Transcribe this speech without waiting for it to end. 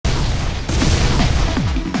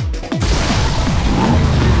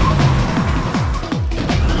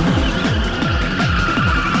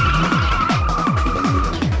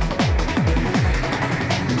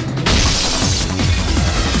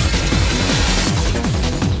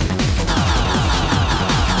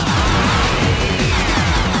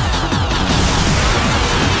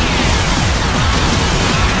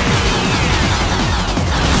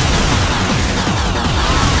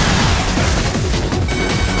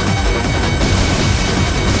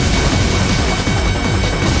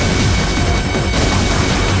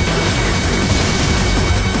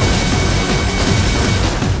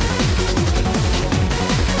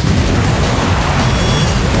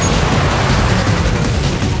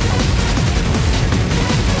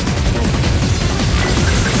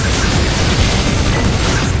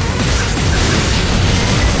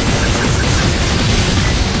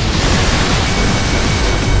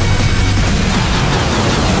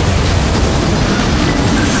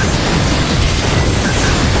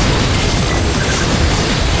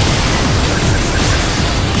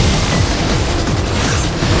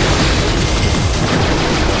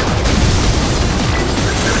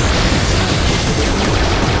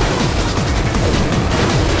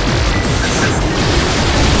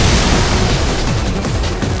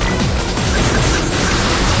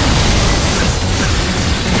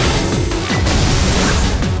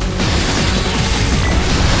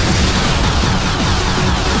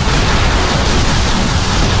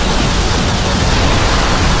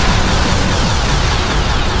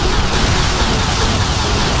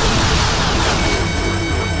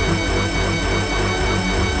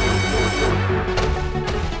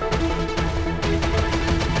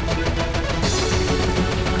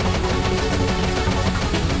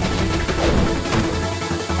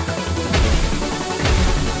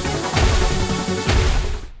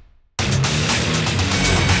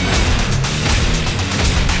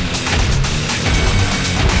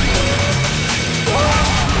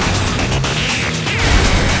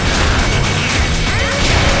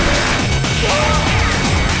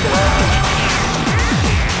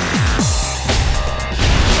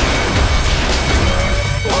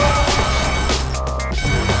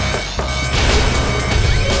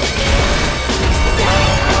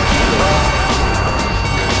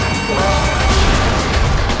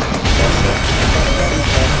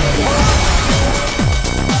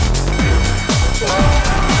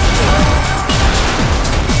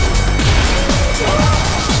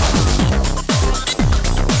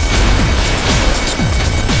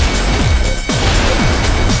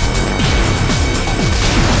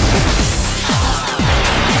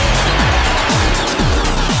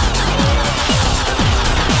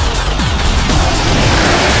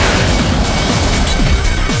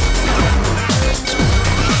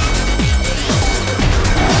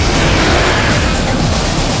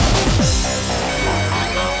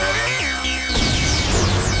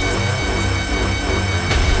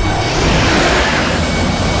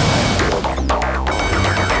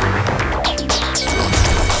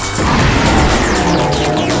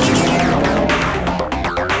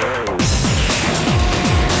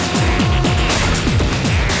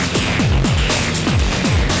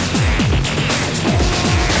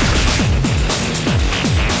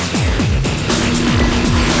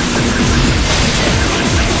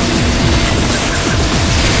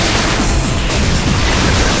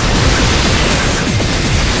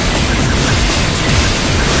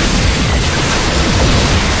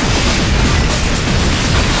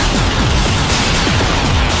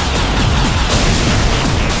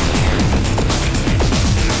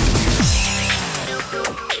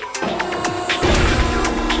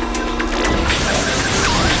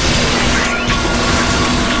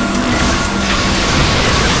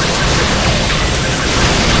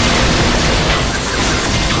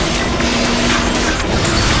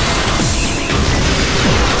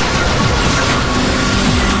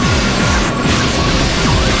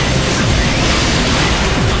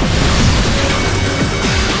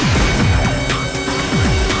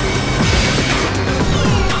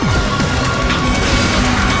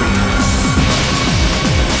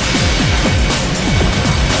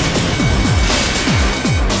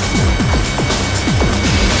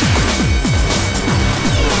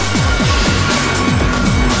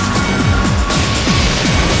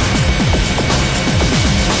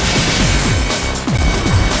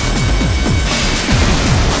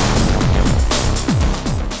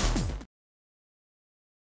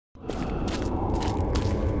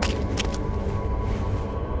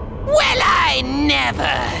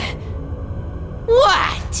ever.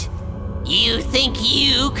 What? You think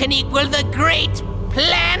you can equal the great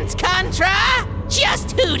plant, Contra?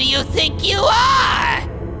 Just who do you think you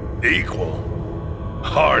are? Equal?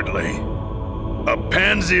 Hardly. A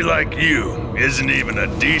pansy like you isn't even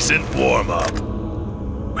a decent warm-up.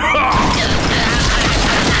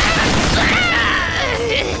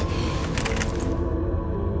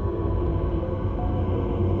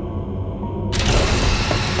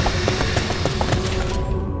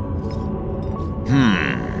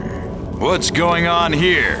 What's going on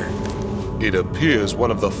here? It appears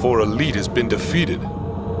one of the four elite has been defeated.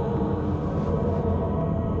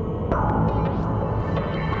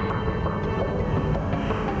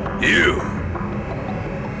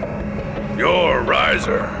 You're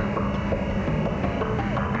Riser.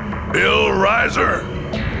 Bill Riser?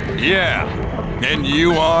 Yeah, and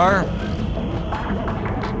you are?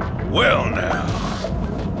 Well now.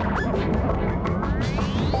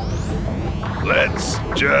 Let's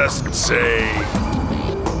just say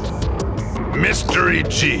Mystery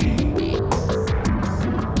G.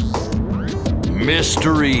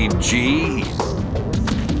 Mystery G?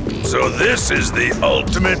 So this is the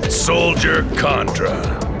ultimate soldier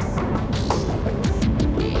Contra.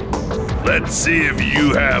 Let's see if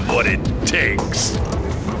you have what it takes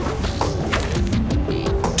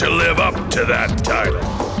to live up to that title.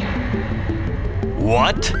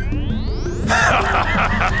 What?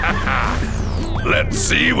 Let's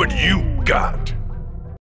see what you got.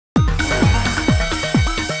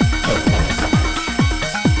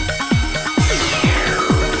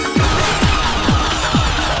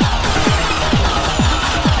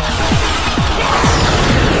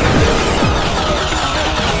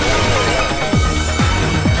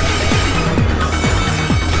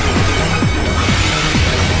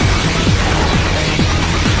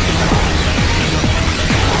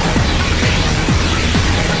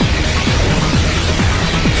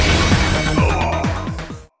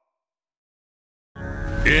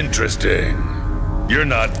 Interesting. You're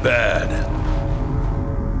not bad.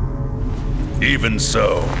 Even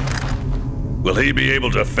so, will he be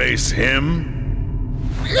able to face him?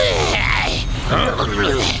 Huh?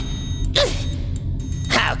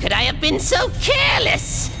 How could I have been so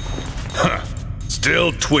careless? Huh.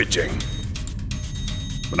 Still twitching.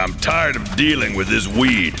 But I'm tired of dealing with this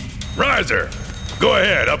weed. Riser, go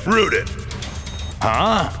ahead, uproot it.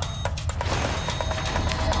 Huh?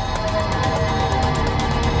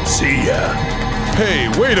 See ya. Hey,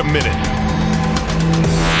 wait a minute.